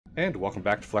And welcome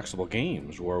back to Flexible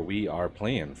Games, where we are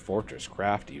playing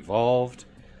FortressCraft Evolved.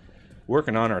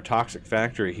 Working on our toxic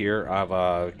factory here.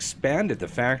 I've expanded the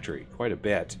factory quite a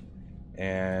bit,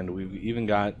 and we've even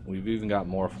got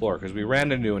more floor because we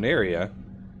ran into an area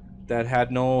that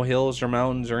had no hills or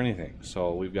mountains or anything.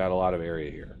 So we've got a lot of area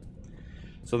here.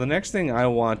 So the next thing I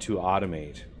want to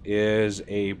automate is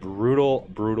a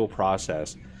brutal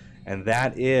process, and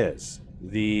that is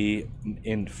the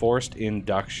enforced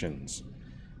inductions.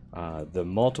 The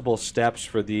multiple steps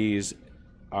for these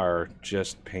are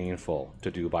just painful to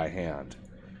do by hand.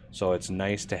 So it's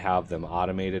nice to have them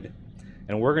automated.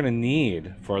 And we're going to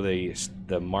need, for the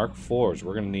Mark IVs,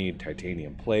 we're going to need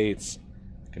titanium plates,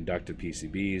 conductive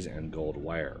PCBs, and gold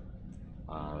wire.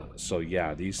 So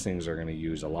yeah, these things are going to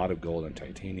use a lot of gold and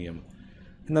titanium.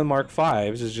 And the Mark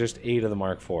Vs is just 8 of the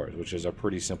Mark IVs, which is a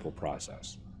pretty simple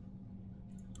process.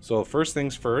 So first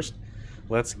things first,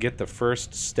 let's get the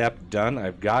first step done.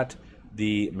 I've got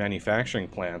the manufacturing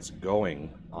plants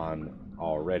going on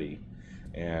already,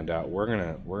 and we're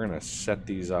gonna set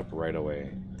these up right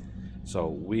away. So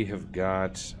we have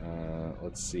got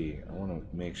let's see, I want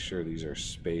to make sure these are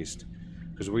spaced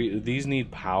because these need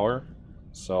power.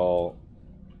 So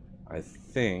I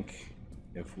think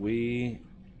if we're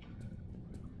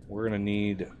gonna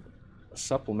need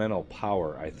supplemental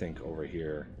power, I think, over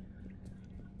here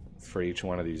for each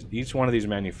one of these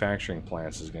manufacturing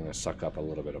plants is going to suck up a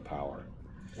little bit of power.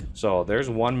 So there's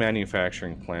one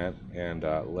manufacturing plant, and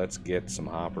let's get some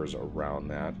hoppers around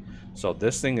that. So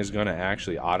this thing is going to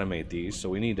actually automate these. So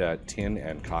we need tin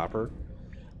and copper,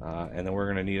 and then we're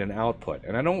going to need an output.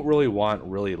 And I don't really want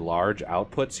really large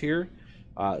outputs here,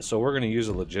 so we're going to use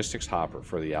a logistics hopper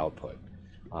for the output.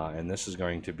 And this is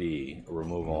going to be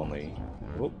remove only.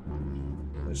 Whoop.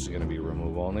 This is going to be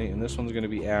remove only, and this one's going to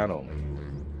be add only,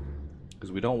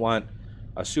 because we don't want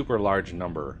a super large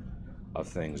number of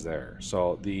things there.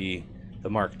 So the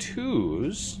Mark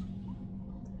IIs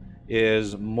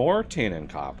is more tin and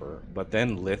copper, but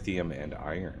then lithium and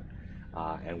iron.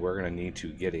 And we're going to need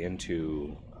to get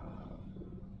into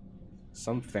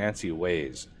some fancy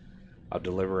ways of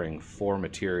delivering 4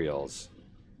 materials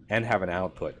and have an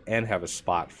output and have a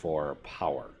spot for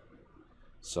power.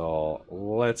 So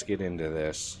let's get into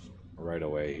this right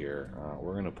away here.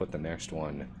 We're going to put the next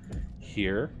one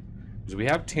here because we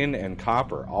have tin and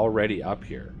copper already up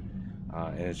here,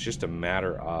 and it's just a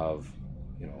matter of,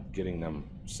 you know, getting them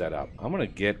set up. I'm going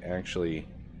to get actually,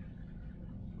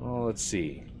 well, let's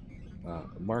see,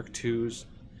 Mark IIs.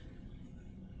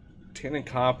 Tin and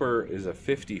copper is a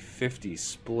 50-50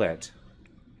 split.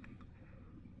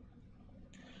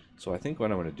 So I think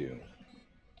what I'm going to do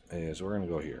is we're going to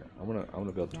go here. I'm going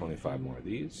to build 25 more of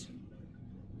these.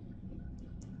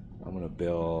 I'm going to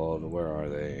build, where are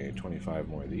they? 25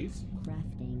 more of these.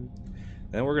 Crafting.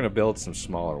 Then we're going to build some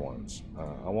smaller ones.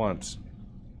 I want,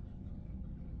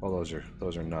 well, those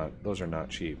are not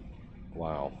cheap.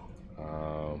 Wow.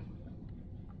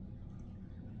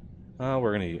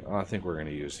 I think we're going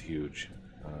to use huge,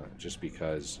 just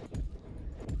because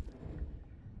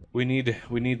we need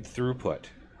throughput.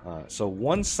 So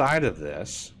one side of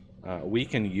this we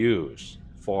can use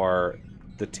for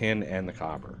the tin and the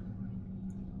copper.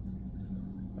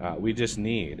 We just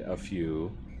need a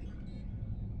few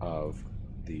of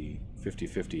the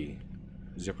 50-50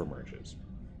 zipper merges.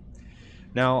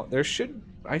 Now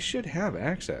I should have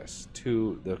access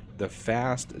to the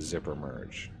fast zipper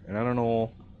merge, and I don't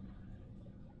know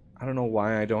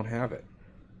why I don't have it.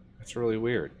 That's really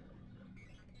weird.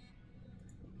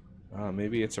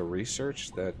 Maybe it's a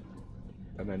research that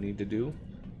I need to do.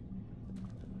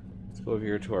 Let's go over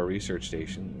here to our research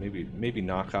station. Maybe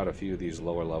knock out a few of these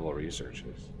lower level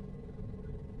researches.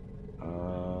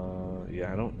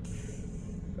 Yeah,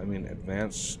 I mean,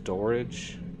 advanced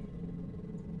storage.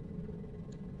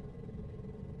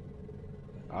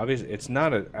 Obviously, it's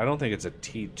not a. I don't think it's a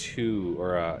T2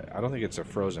 or I don't think it's a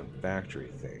frozen factory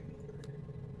thing.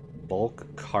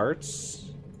 Bulk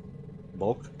carts,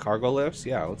 bulk cargo lifts.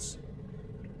 Yeah, let's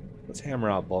hammer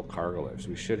out bulk cargo lifts.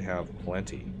 We should have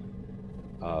plenty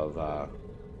of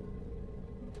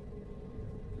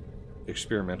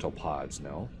experimental pods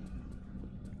now.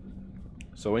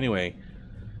 So anyway,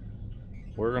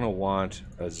 we're gonna want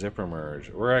a zipper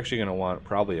merge. We're actually gonna want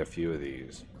probably a few of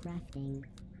these. Crafting.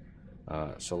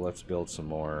 So let's build some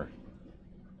more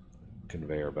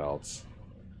conveyor belts.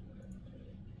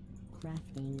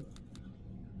 Crafting.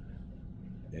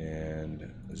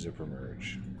 And a zipper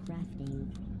merge. Crafting.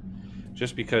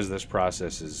 Just because this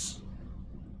process is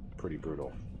pretty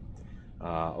brutal.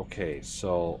 Okay,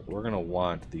 so we're gonna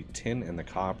want the tin and the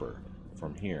copper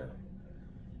from here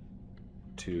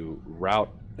to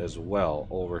route as well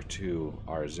over to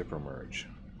our zipper merge.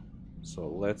 So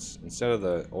let's, instead of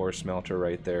the ore smelter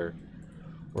right there,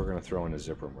 we're going to throw in a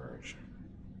zipper merge.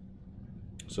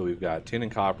 So we've got tin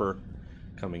and copper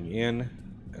coming in,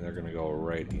 and they're going to go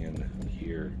right in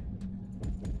here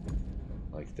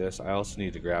like this. I also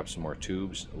need to grab some more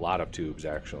tubes, a lot of tubes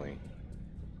actually.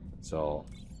 So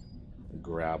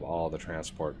grab all the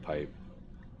transport pipe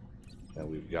that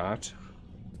we've got.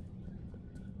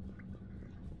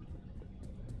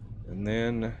 And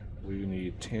then we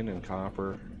need tin and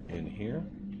copper in here.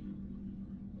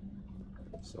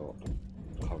 So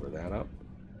cover that up.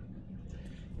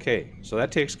 Okay, so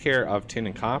that takes care of tin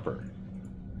and copper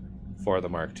for the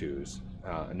Mark IIs.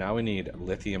 Now we need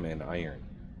lithium and iron.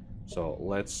 So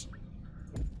let's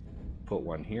put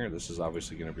one here. This is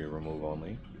obviously going to be remove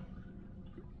only.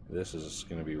 This is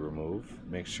going to be remove.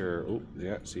 Make sure, oh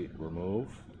yeah, see, remove,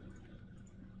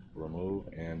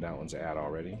 and that one's add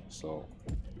already. So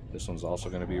this one's also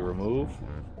going to be remove,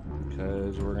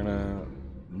 because we're going to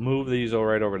move these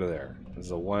right over to there. This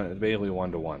is a one, it's basically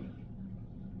 1-to-1,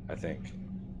 I think.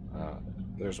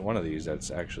 There's one of these that's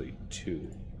actually 2.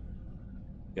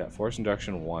 Yeah, force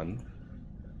induction 1,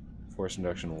 force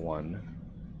induction 1,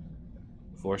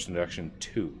 force induction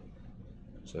 2.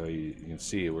 So you can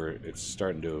see where it's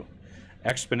starting to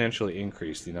exponentially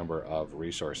increase the number of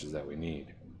resources that we need.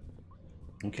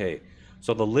 Okay,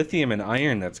 so the lithium and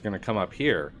iron that's going to come up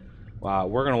here,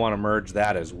 we're going to want to merge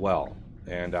that as well.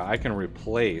 And I can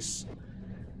replace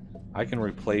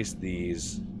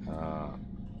these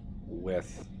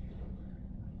with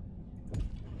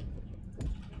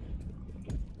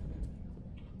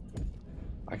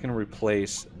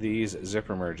these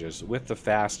zipper merges with the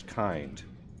fast kind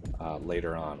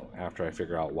later on, after I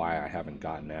figure out why I haven't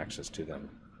gotten access to them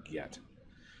yet.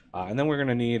 And then we're going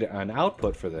to need an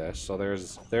output for this, so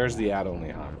there's the add-only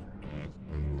hopper.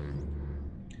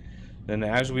 Then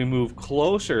as we move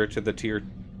closer to the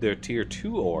tier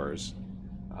 2 ores,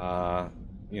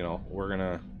 you know, we're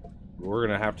gonna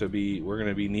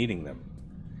be needing them.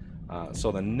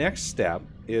 So the next step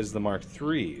is the Mark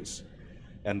IIIs,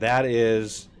 and that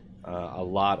is a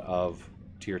lot of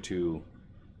tier 2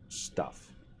 stuff.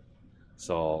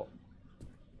 So,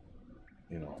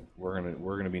 you know, we're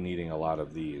gonna be needing a lot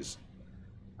of these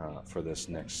for this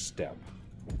next step.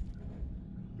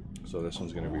 So this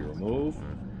one's gonna be remove,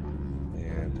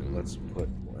 and let's put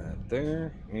that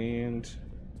there and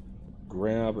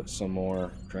grab some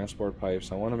more transport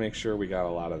pipes. I want to make sure we got a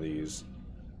lot of these.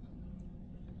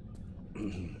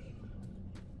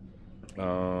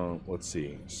 Let's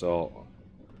see. So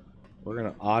we're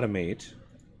gonna automate.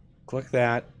 Click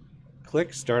that.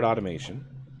 Click Start Automation.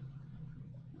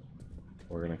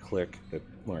 We're going to click the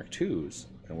Mark IIs,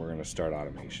 and we're going to start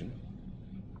automation.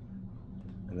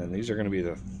 And then these are going to be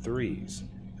the 3s,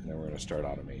 and then we're going to start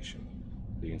automation.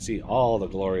 You can see all the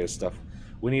glorious stuff.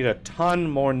 We need a ton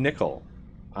more nickel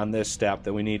on this step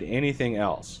than we need anything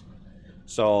else.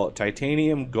 So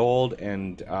titanium, gold,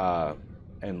 and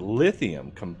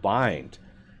lithium combined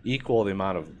equal the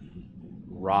amount of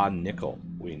raw nickel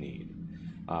we need.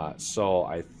 So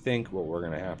I think what we're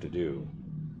going to have to do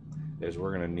is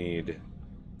we're going to need,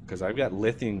 because I've got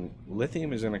lithium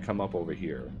is going to come up over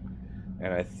here,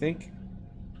 and I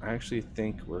actually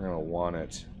think we're going to want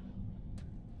it,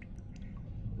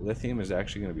 lithium is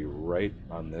actually going to be right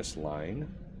on this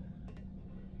line.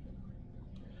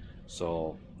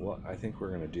 So what I think we're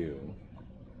going to do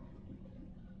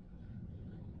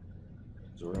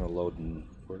is we're going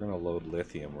to load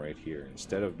lithium right here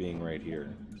instead of being right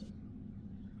here.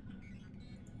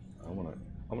 I'm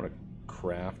gonna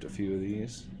craft a few of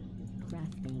these,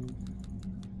 crafting,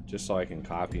 just so I can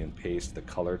copy and paste the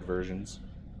colored versions.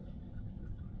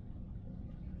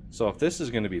 So if this is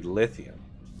going to be lithium,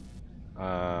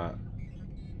 I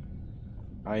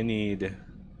need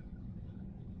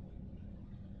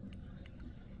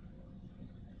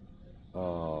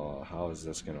how is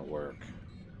this going to work?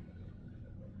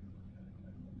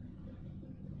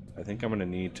 I think I'm going to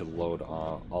need to load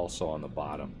also on the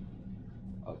bottom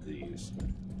of these,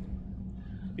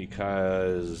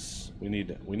 because we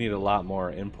need a lot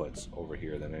more inputs over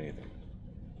here than anything.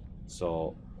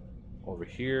 So over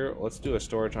here, let's do a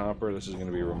storage hopper. This is going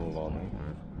to be remove only.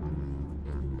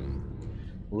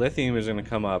 Lithium is going to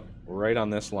come up right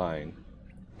on this line,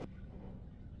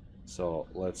 so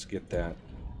let's get that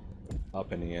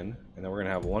up and in, and then we're going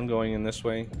to have one going in this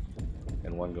way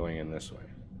and one going in this way.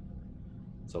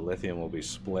 So lithium will be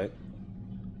split,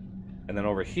 and then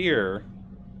over here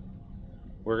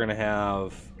we're going to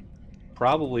have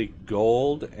probably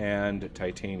gold and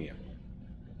titanium.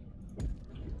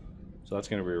 So that's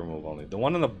going to be remove only. The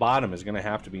one on the bottom is going to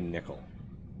have to be nickel,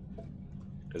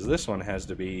 because this one has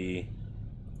to be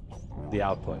the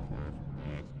output.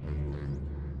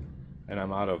 And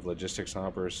I'm out of logistics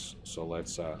hoppers, so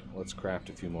let's craft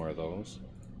a few more of those.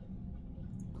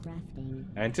 Crafting.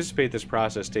 I anticipate this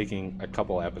process taking a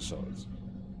couple episodes,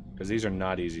 because these are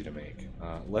not easy to make.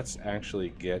 Let's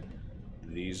actually get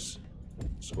these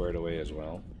squared away as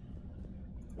well.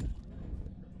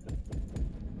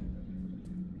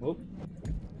 Whoop.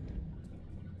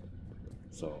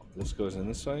 So this goes in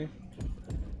this way.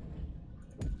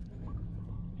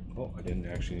 Oh, I didn't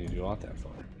actually need to go out that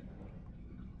far.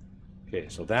 Okay,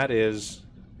 so that is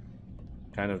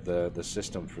kind of the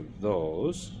system for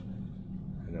those.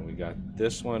 And then we got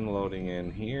this one loading in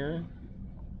here.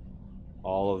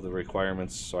 All of the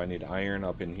requirements, so I need iron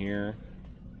up in here.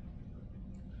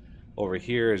 Over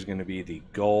here is going to be the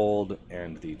gold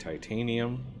and the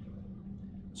titanium.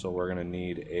 So we're going to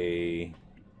need a...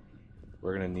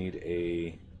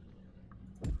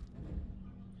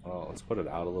 Oh, let's put it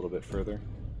out a little bit further,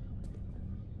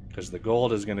 because the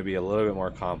gold is going to be a little bit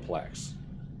more complex.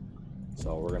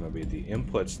 So we're going to be the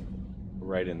inputs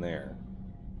right in there.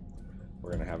 We're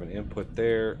going to have an input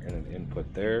there and an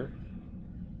input there.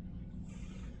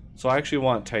 So I actually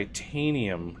want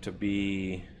titanium to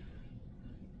be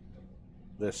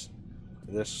this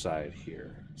side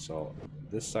here. So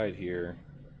this side here,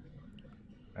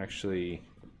 actually,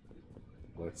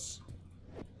 let's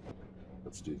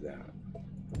do that.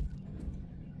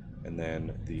 And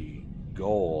then the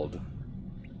gold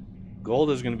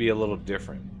is going to be a little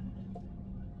different,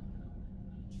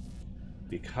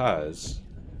 because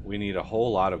we need a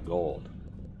whole lot of gold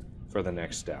for the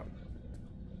next step.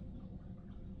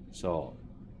 So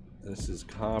this is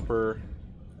copper.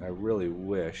 I really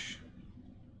wish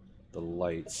the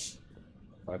lights,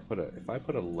 if I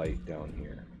put a light down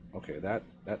here, okay, that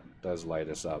does light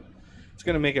us up. It's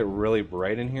going to make it really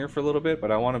bright in here for a little bit,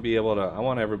 but I want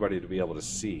everybody to be able to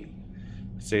see.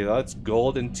 Say that's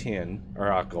gold and tin, or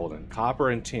not golden, copper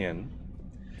and tin.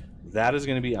 That is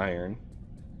going to be iron.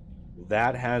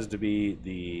 That has to be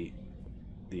the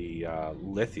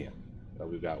lithium that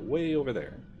we've got way over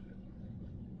there.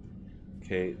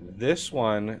 Okay, this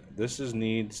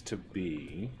needs to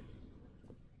be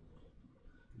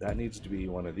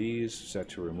one of these, set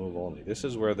to remove only. This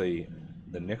is where the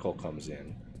nickel comes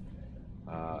in.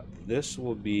 This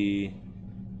will be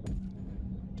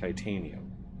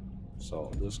titanium.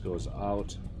 So this goes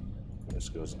out, this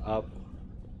goes up,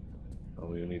 and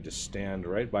we need to stand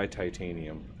right by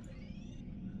titanium.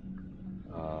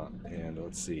 And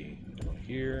let's see, go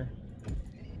here,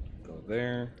 go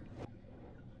there.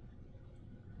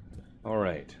 All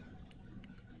right.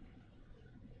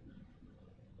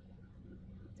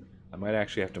 I might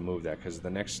actually have to move that, because the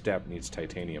next step needs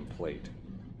titanium plate.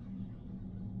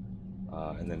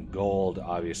 And then gold,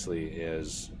 obviously,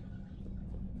 is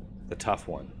the tough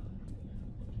one.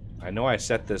 I know I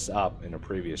set this up in a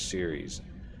previous series,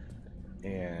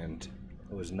 and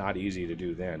it was not easy to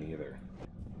do then either.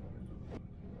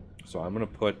 So I'm gonna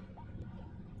put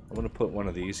one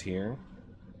of these here,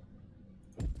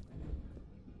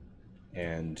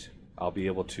 and I'll be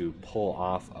able to pull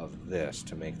off of this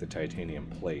to make the titanium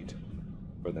plate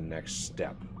for the next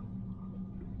step.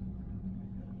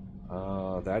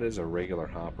 That is a regular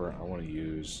hopper. I want to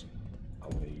use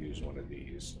one of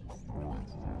these.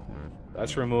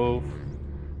 That's remove.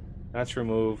 That's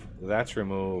remove. That's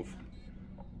remove.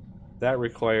 That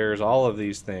requires all of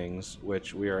these things,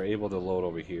 which we are able to load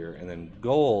over here. And then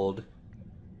gold,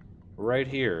 right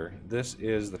here, this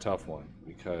is the tough one,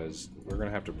 because we're going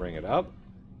to have to bring it up,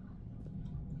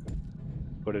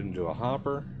 put it into a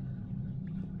hopper,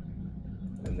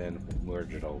 and then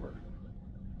merge it over.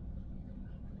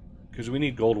 Because we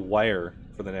need gold wire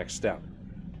for the next step.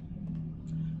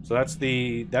 So that's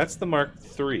the Mark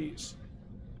IIIs.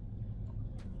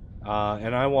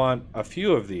 And I want a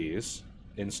few of these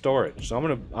in storage. So I'm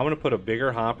gonna put a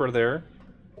bigger hopper there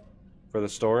for the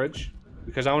storage,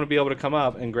 because I want to be able to come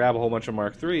up and grab a whole bunch of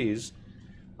Mark IIIs,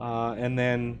 and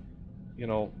then, you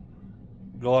know,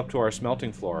 go up to our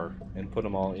smelting floor and put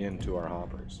them all into our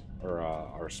hoppers, or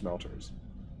our smelters.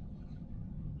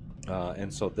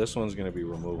 And so this one's going to be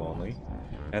remove only,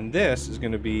 and this is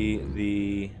going to be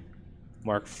the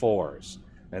Mark IVs,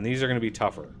 and these are going to be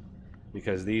tougher,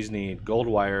 because these need gold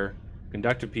wire,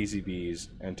 conductive PCBs,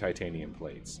 and titanium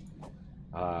plates.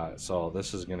 So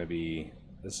this is going to be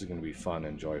fun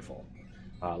and joyful.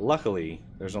 Luckily,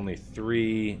 there's only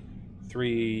three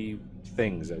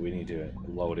things that we need to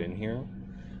load in here,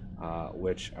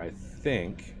 which I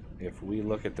think, if we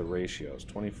look at the ratios,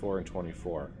 24 and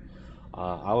 24,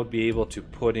 I would be able to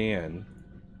put in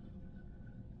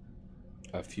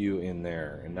a few in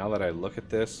there. And now that I look at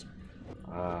this,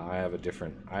 I have a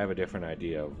different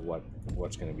idea of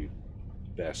what's going to be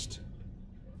best,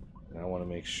 and I want to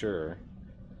make sure.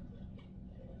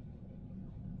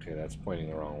 Okay, that's pointing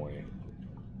the wrong way.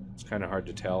 It's kind of hard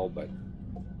to tell, but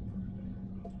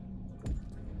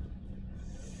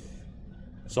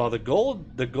so the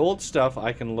gold stuff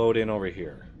I can load in over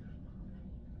here.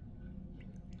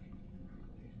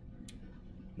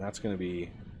 That's going to be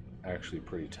actually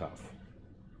pretty tough.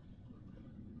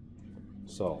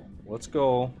 So let's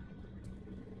go.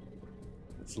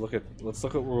 Let's look at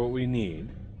what we need.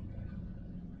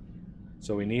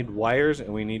 So we need wires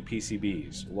and we need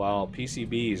PCBs. Well,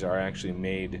 PCBs are actually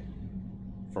made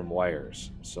from wires.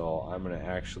 So I'm gonna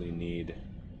actually need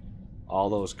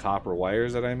all those copper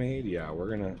wires that I made. Yeah,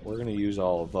 we're gonna use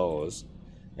all of those.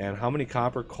 And how many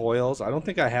copper coils? I don't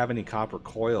think I have any copper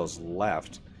coils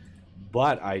left,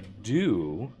 but I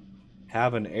do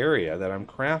have an area that I'm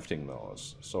crafting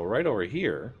those. So right over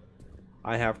here,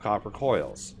 I have copper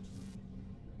coils.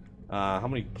 How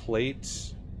many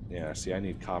plates? Yeah, see, I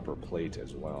need copper plate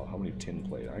as well. How many tin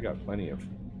plate? I got plenty of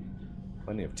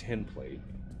tin plate.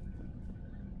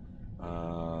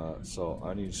 So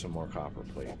I need some more copper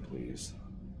plate, please.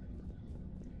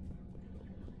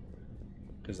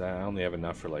 Because I only have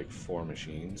enough for like 4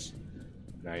 machines.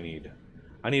 And I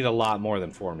need a lot more than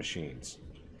 4 machines.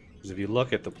 Because if you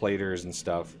look at the platers and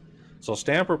stuff, so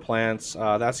stamper plants,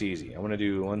 that's easy. I'm gonna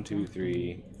do 1, 2,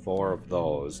 3, 4 of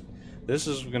those. This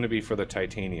is gonna be for the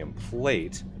titanium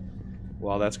plate.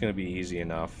 Well, that's going to be easy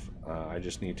enough. I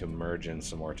just need to merge in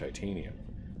some more titanium.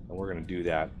 And we're going to do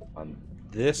that on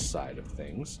this side of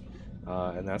things.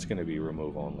 And that's going to be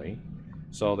remove only.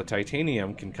 So the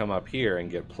titanium can come up here and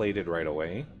get plated right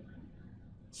away.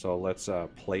 So let's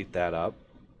plate that up.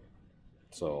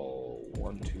 So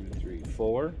 1, 2, 3,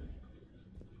 4.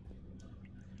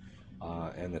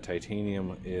 And the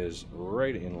titanium is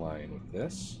right in line with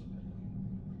this.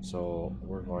 So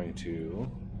we're going to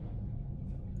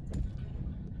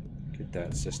get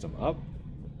that system up.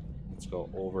 Let's go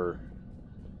over,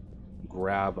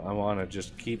 grab. I want to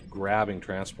just keep grabbing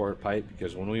transport pipe,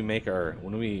 because when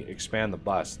we expand the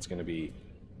bus, it's going to be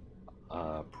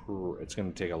it's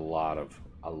going to take a lot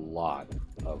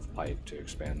of pipe to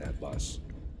expand that bus.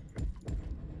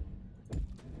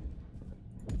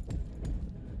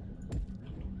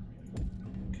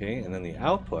 Okay, and then the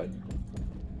output.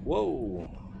 Whoa!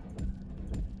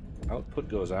 Output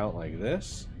goes out like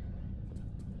this.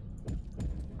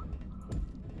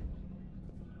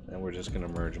 And we're just going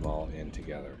to merge them all in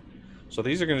together. So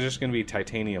these are just going to be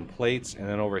titanium plates, and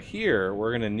then over here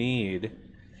we're going to need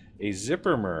a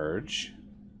zipper merge.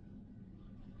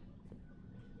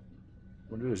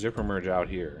 We'll do a zipper merge out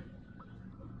here.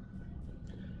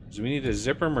 So we need a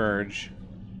zipper merge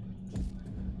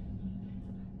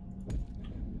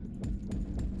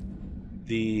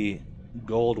the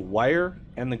gold wire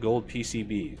and the gold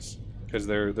PCBs, because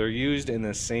they're used in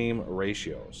the same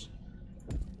ratios.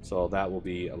 So that will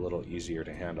be a little easier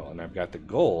to handle. And I've got the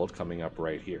gold coming up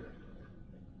right here.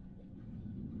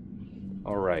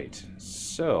 All right,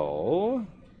 so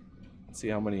let's see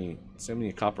how many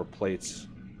copper plates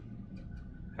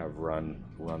have run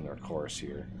their course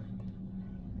here.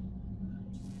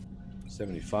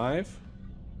 75.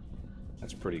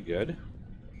 That's pretty good.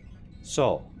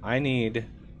 So I need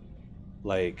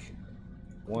like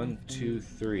 1, 2,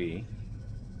 3.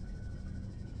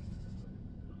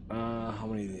 How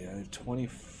many?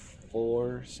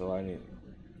 24. So I need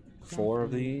 4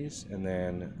 of these, and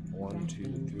then 1, 2,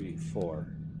 3, 4.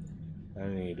 I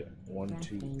need 1,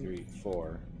 2, 3,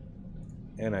 4,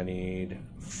 and I need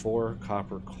 4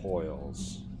 copper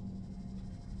coils.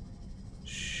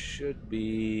 Should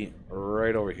be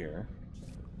right over here.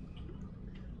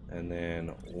 And then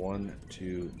 1,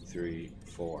 2, 3,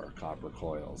 4 copper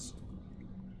coils.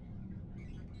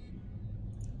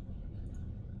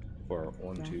 For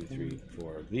 1, 2, 3,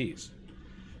 4 of these.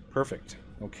 Perfect.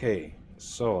 Okay,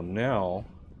 so now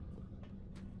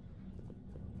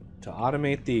to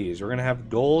automate these, we're going to have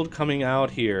gold coming out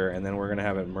here, and then we're going to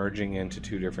have it merging into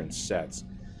 2 different sets.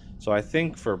 So I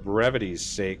think for brevity's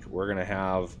sake, we're going to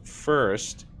have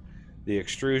first the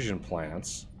extrusion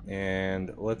plants.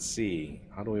 And let's see,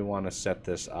 how do we want to set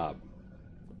this up?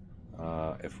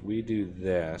 If we do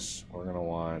this, we're going to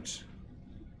want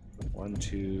 1,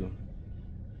 2,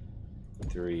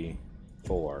 3,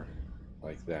 4,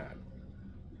 like that.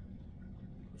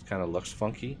 It kind of looks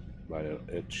funky, but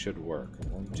it should work.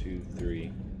 1, 2,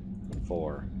 3,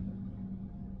 4,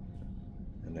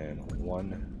 and then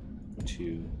 1,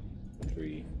 2,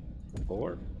 3,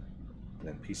 4, and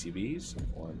then PCBs.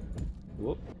 1,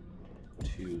 whoop,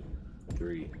 2,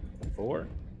 3, 4.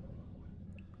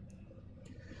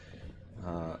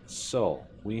 So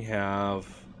we have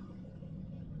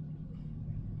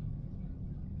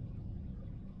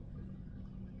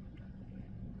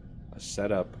a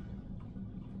setup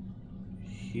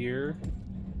here,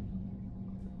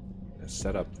 a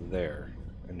setup there,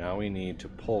 and now we need to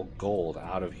pull gold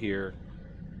out of here,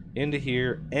 into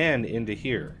here, and into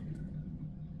here.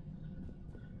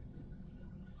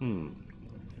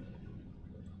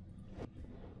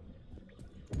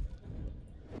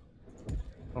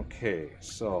 Okay,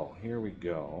 so here we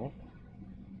go.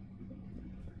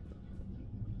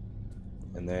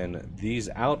 And then these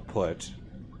output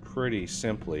pretty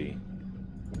simply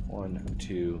 1,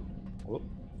 2,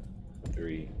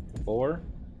 3, 4.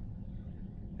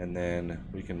 And then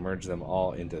we can merge them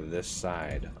all into this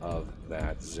side of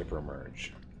that zipper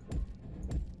merge.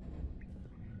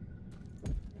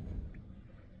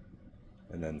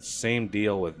 And then same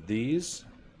deal with these.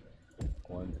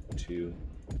 1, 2,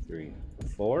 3,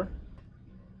 4.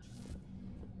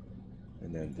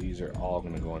 And then these are all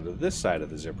going to go into this side of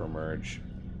the zipper merge,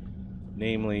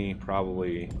 namely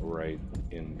probably right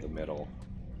in the middle.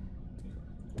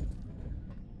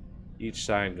 Each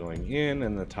side going in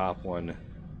and the top one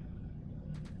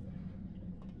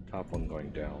going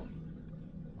down.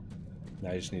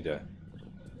 Now I just need to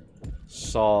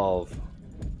solve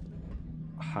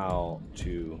how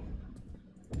to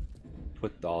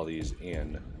put all these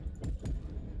in.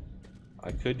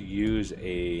 I could use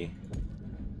a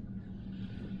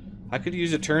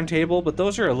turntable, but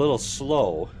those are a little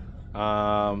slow.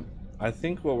 I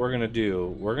think what we're gonna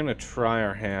do, we're gonna try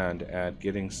our hand at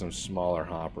getting some smaller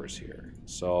hoppers here.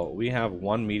 So we have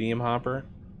one medium hopper.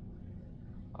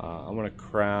 I'm gonna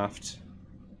craft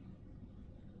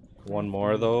one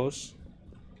more of those,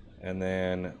 and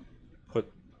then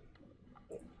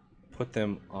put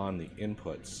them on the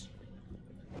inputs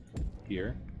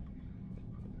here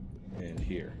and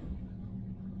here.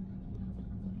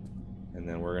 And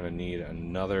then we're going to need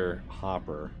another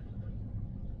hopper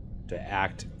to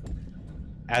act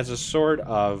as a sort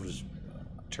of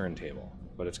turntable,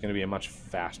 but it's going to be a much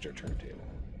faster turntable.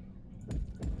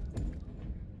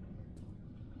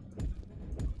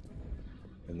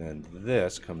 And then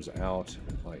this comes out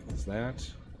like that.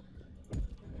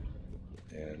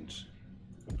 And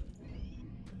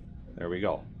there we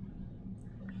go.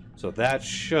 So that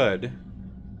should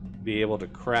be able to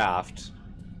craft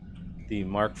the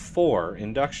Mark IV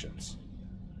inductions.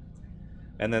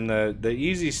 And then the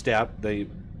easy step, the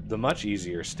much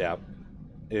easier step,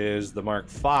 is the Mark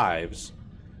V's.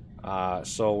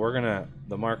 So we're gonna,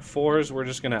 the Mark IVs, we're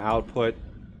just gonna output.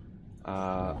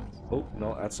 Oh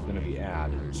no, that's gonna be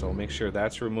add. So make sure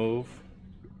that's remove.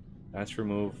 That's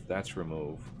remove. That's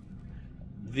remove.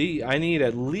 I need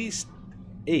at least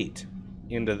 8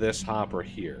 into this hopper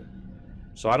here.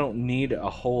 So I don't need a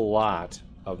whole lot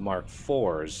of Mark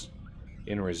IVs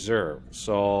in reserve.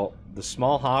 So the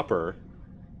small hopper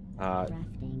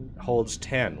holds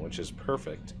 10, which is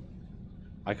perfect.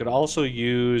 I could also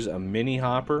use a mini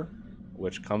hopper,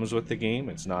 which comes with the game.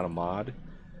 It's not a mod,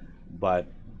 but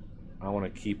I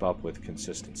want to keep up with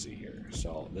consistency here.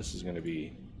 So this is going to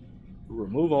be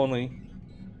remove only.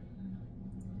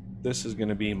 This is going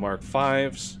to be Mark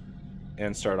V's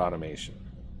and start automation.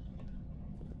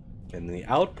 And the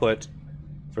output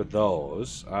for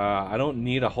those, I don't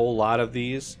need a whole lot of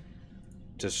these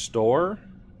to store.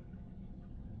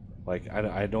 Like,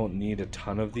 I don't need a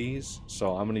ton of these,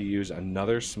 so I'm going to use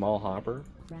another small hopper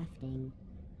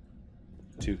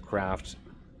to craft,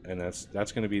 and that's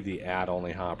going to be the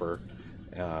add-only hopper.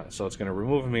 So it's going to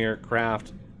remove them here,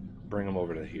 craft, bring them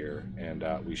over to here, and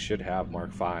we should have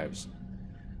Mark V's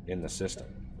in the system.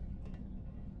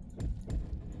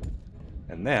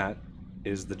 And that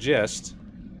is the gist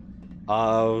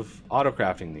of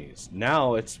auto-crafting these.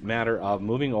 Now it's a matter of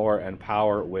moving ore and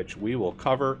power, which we will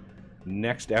cover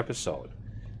next episode.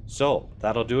 So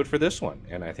that'll do it for this one,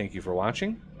 and I thank you for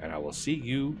watching, and I will see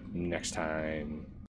you next time.